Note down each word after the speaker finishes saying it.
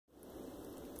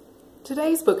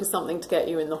Today's book is something to get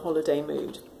you in the holiday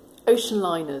mood. Ocean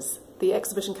Liners, the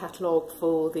exhibition catalogue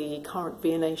for the current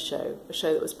V&A show, a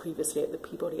show that was previously at the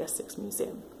Peabody Essex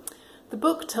Museum. The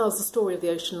book tells the story of the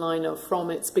ocean liner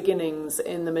from its beginnings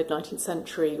in the mid-19th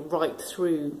century right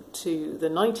through to the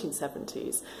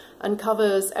 1970s and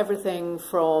covers everything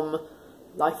from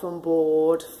life on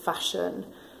board, fashion,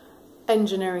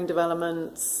 engineering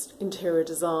developments, interior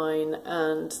design,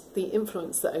 and the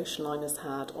influence that ocean liners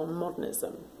had on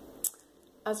modernism.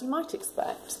 As you might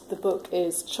expect, the book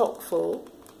is chock full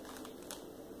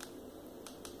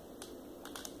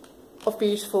of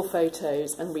beautiful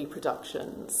photos and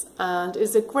reproductions, and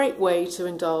is a great way to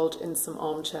indulge in some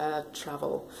armchair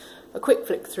travel. A quick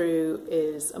flick through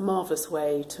is a marvellous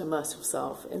way to immerse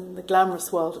yourself in the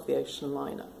glamorous world of the ocean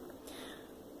liner.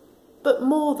 But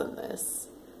more than this,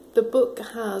 the book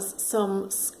has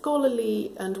some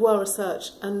scholarly and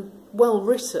well-researched and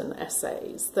well-written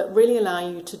essays that really allow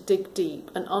you to dig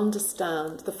deep and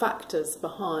understand the factors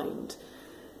behind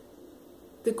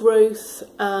the growth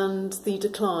and the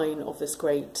decline of this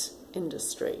great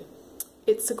industry.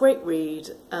 It's a great read,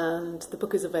 and the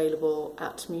book is available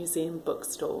at Museum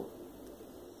Bookstall.